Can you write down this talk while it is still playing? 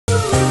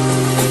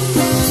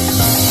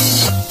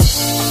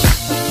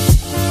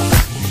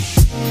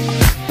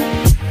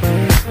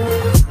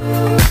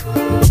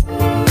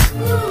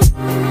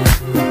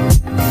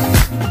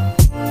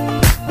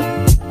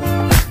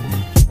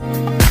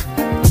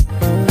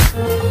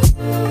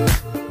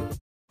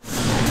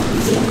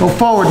Go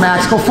forward,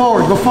 Max. Go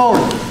forward. Go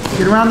forward.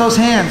 Get around those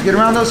hands. Get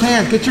around those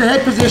hands. Get your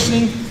head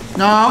positioning.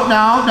 No,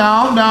 no,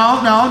 no,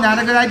 no, no. Not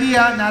a good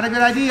idea. Not a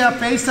good idea.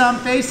 Face him.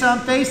 Face him.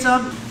 Face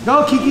him.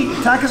 Go, Kiki.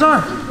 Attack his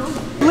arm.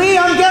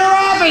 Liam, get her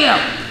off of you.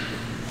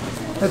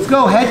 Let's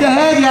go. Head to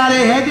head,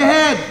 Yade. Head to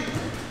head.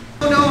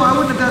 Oh, no, I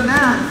wouldn't have done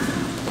that.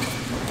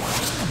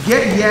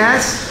 Get,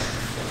 yes.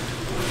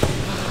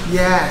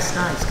 Yes.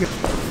 Nice. Good.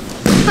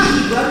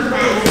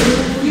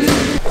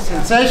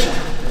 Sensation.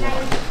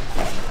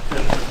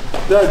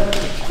 Good.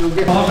 You'll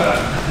get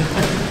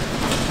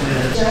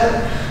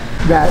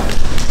that.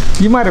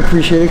 You might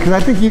appreciate it because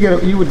I think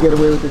you would get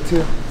away with it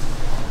too.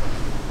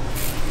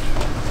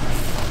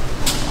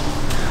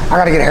 I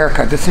gotta get a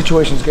haircut. This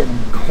situation's getting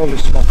holy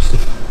smokes.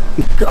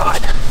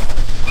 God.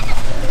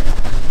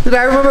 Dude,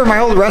 I remember my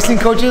old wrestling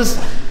coaches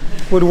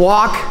would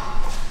walk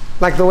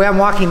like the way I'm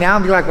walking now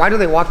and be like, why do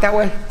they walk that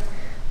way?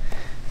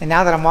 And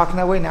now that I'm walking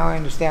that way, now I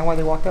understand why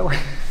they walk that way.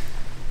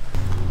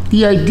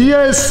 The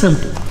idea is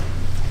simple.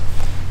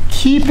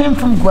 Keep him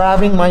from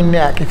grabbing my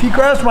neck. If he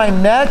grabs my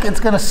neck, it's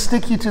gonna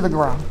stick you to the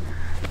ground.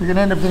 You're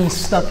gonna end up getting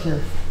stuck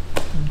here,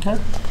 okay?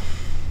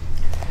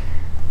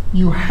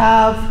 You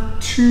have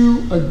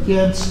 2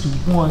 against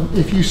 1.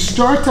 If you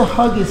start to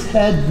hug his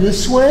head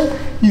this way,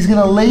 he's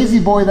gonna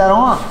lazy boy that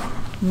arm.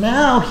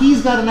 Now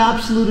he's got an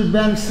absolute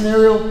advantage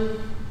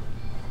scenario,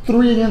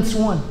 3 against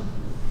 1.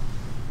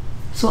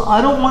 So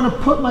I don't wanna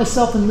put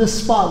myself in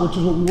this spot, which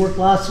is what we worked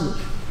last week.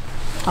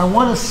 I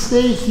wanna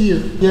stay here.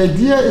 The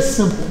idea is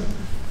simple.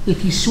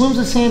 If he swims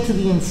his hand to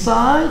the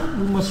inside,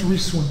 we must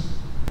re-swim.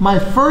 My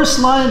first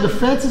line of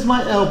defense is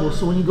my elbow.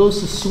 So when he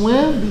goes to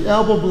swim, the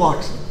elbow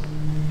blocks it.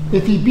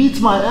 If he beats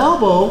my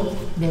elbow,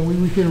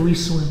 then we can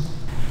re-swim.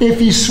 If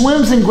he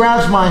swims and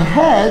grabs my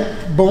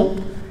head,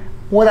 boom.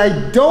 What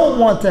I don't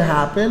want to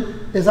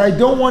happen is I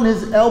don't want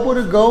his elbow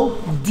to go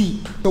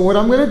deep. So what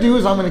I'm gonna do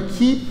is I'm gonna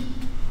keep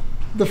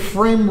the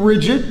frame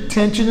rigid,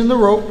 tension in the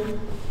rope.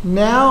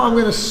 Now I'm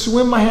gonna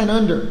swim my hand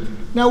under.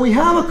 Now we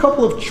have a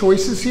couple of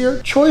choices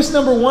here. Choice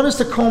number 1 is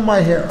to comb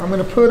my hair. I'm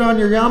gonna put on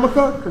your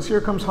yarmulke, because here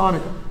comes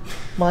Hanukkah.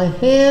 My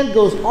hand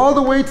goes all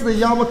the way to the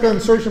yarmulke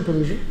insertion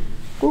position.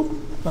 Boop.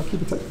 Now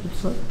keep it tight, keep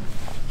it tight.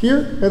 Here,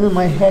 and then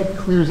my head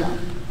clears out.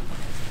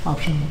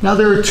 Option 1. Now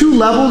there are 2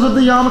 levels of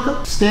the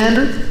yarmulke.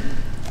 Standard,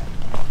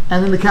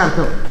 and then the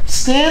caterpillar.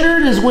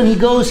 Standard is when he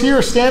goes here,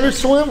 a standard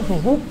swim,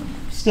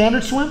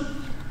 standard swim,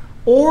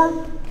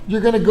 or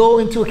you're gonna go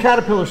into a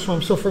caterpillar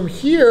swim. So from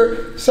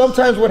here,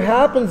 sometimes what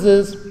happens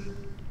is,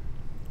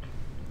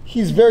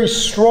 he's very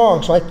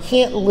strong, so I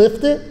can't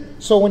lift it.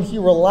 So when he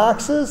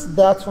relaxes,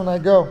 that's when I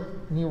go.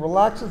 When he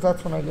relaxes,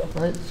 that's when I go,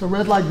 right? So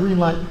red light, green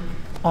light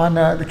on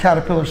the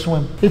caterpillar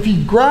swim. If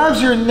he grabs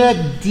your neck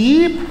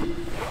deep,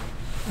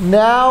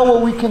 now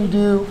what we can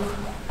do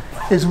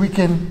is we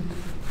can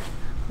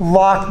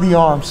lock the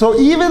arm. So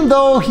even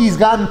though he's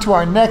gotten to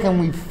our neck and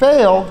we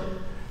failed,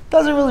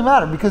 doesn't really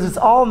matter because it's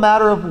all a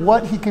matter of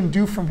what he can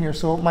do from here.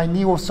 So my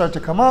knee will start to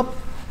come up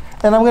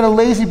and I'm gonna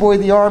lazy boy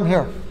the arm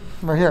here,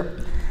 right here.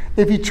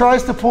 If he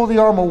tries to pull the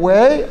arm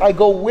away, I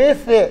go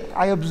with it,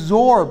 I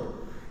absorb.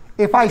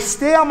 If I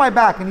stay on my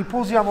back and he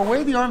pulls the arm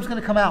away, the arm's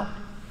gonna come out.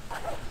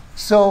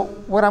 So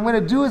what I'm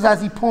gonna do is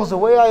as he pulls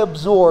away, I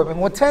absorb. And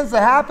what tends to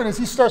happen is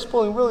he starts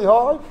pulling really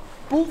hard,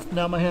 poof,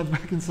 now my hand's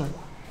back inside.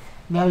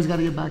 Now he's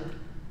gotta get back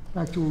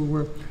to where we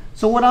were.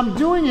 So what I'm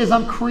doing is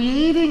I'm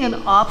creating an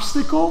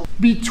obstacle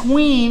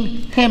between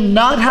him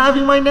not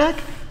having my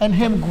neck and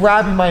him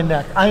grabbing my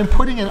neck. I am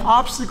putting an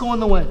obstacle in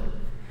the way.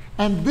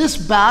 And this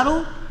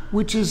battle,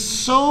 which is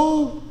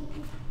so,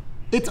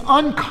 it's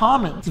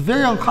uncommon. It's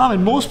very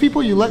uncommon. Most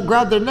people, you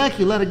grab their neck,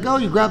 you let it go,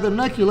 you grab their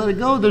neck, you let it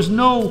go. There's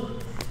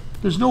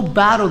no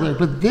battle there,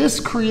 but this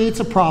creates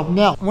a problem.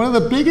 Now, one of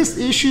the biggest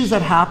issues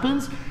that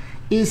happens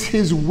is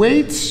his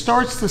weight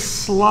starts to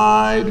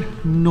slide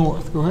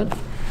north. Go ahead.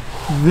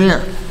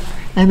 There.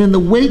 And then the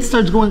weight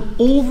starts going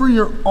over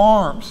your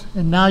arms,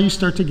 and now you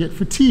start to get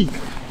fatigued.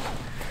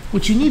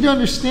 What you need to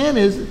understand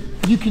is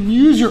you can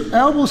use your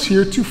elbows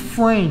here to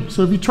frame.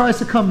 So if he tries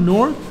to come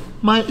north,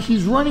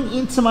 he's running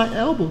into my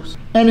elbows.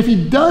 And if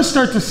he does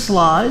start to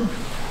slide,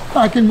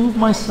 I can move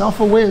myself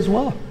away as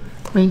well,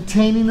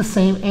 maintaining the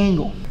same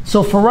angle.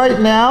 So for right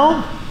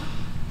now,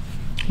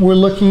 we're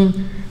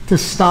looking to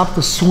stop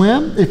the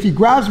swim. If he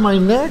grabs my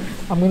neck,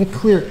 I'm gonna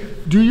clear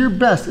it. Do your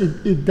best.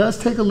 It does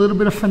take a little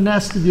bit of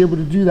finesse to be able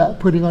to do that,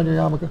 putting on your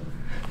yarmulke.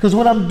 Because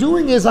what I'm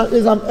doing is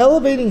I'm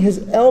elevating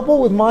his elbow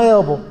with my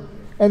elbow.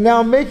 And now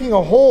I'm making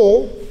a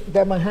hole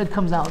that my head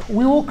comes out.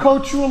 We will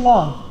coach you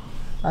along.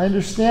 I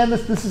understand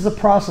this is a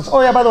process.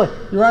 Oh yeah, by the way,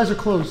 your eyes are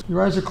closed.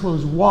 Your eyes are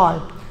closed.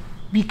 Why?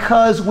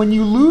 Because when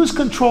you lose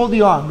control of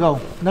the arm, go.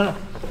 No.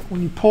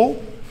 When you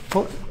pull,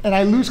 and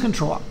I lose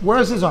control.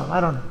 Where's his arm? I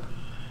don't know.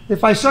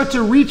 If I start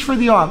to reach for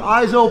the arm,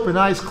 eyes open,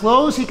 eyes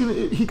closed,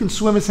 he can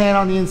swim his hand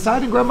on the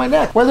inside and grab my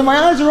neck. Whether my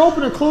eyes are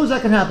open or closed,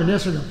 that can happen,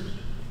 yes or no?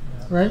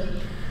 Right?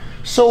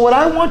 So what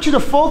I want you to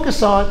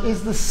focus on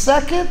is the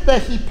second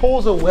that he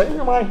pulls away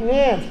from my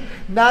hands,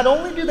 not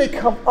only do they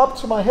come up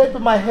to my head,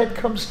 but my head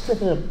comes to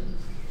him.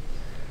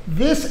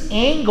 This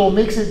angle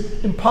makes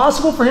it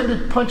impossible for him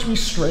to punch me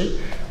straight,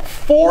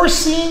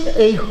 forcing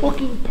a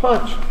hooking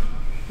punch.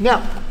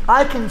 Now,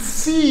 I can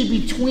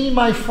see between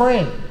my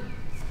frame.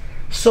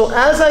 So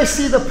as I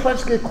see the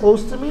punch get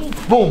close to me,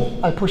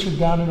 boom, I push it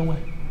down and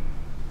away.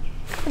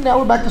 And now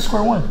we're back to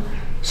square one.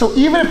 So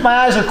even if my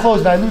eyes are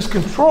closed and I lose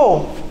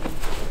control,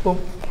 boom,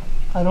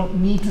 I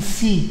don't need to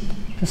see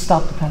to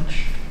stop the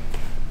punch.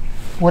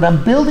 What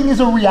I'm building is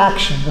a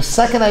reaction. The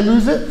second I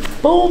lose it,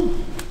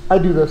 boom, I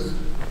do this.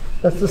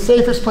 That's the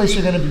safest place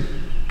you're going to be.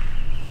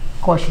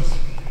 Questions?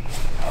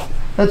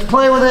 Let's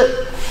play with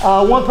it.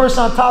 One person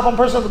on top, one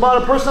person on the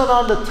bottom. Person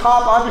on the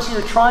top, obviously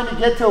you're trying to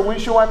get to a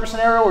windshield wiper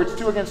scenario where it's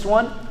 2 against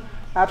 1.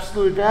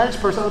 Absolute advantage.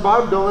 Person on the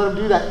bottom, don't let them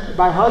do that.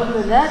 By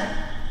hugging the neck,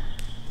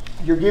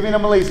 you're giving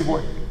them a lazy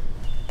boy.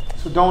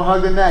 So don't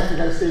hug the neck. You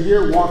got to stay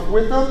here, walk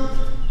with them,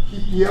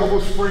 keep the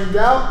elbows framed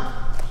out,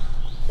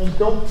 and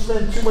don't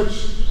spend too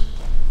much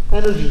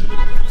energy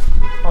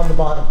on the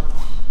bottom.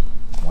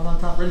 One on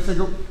top, ready, set,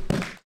 go.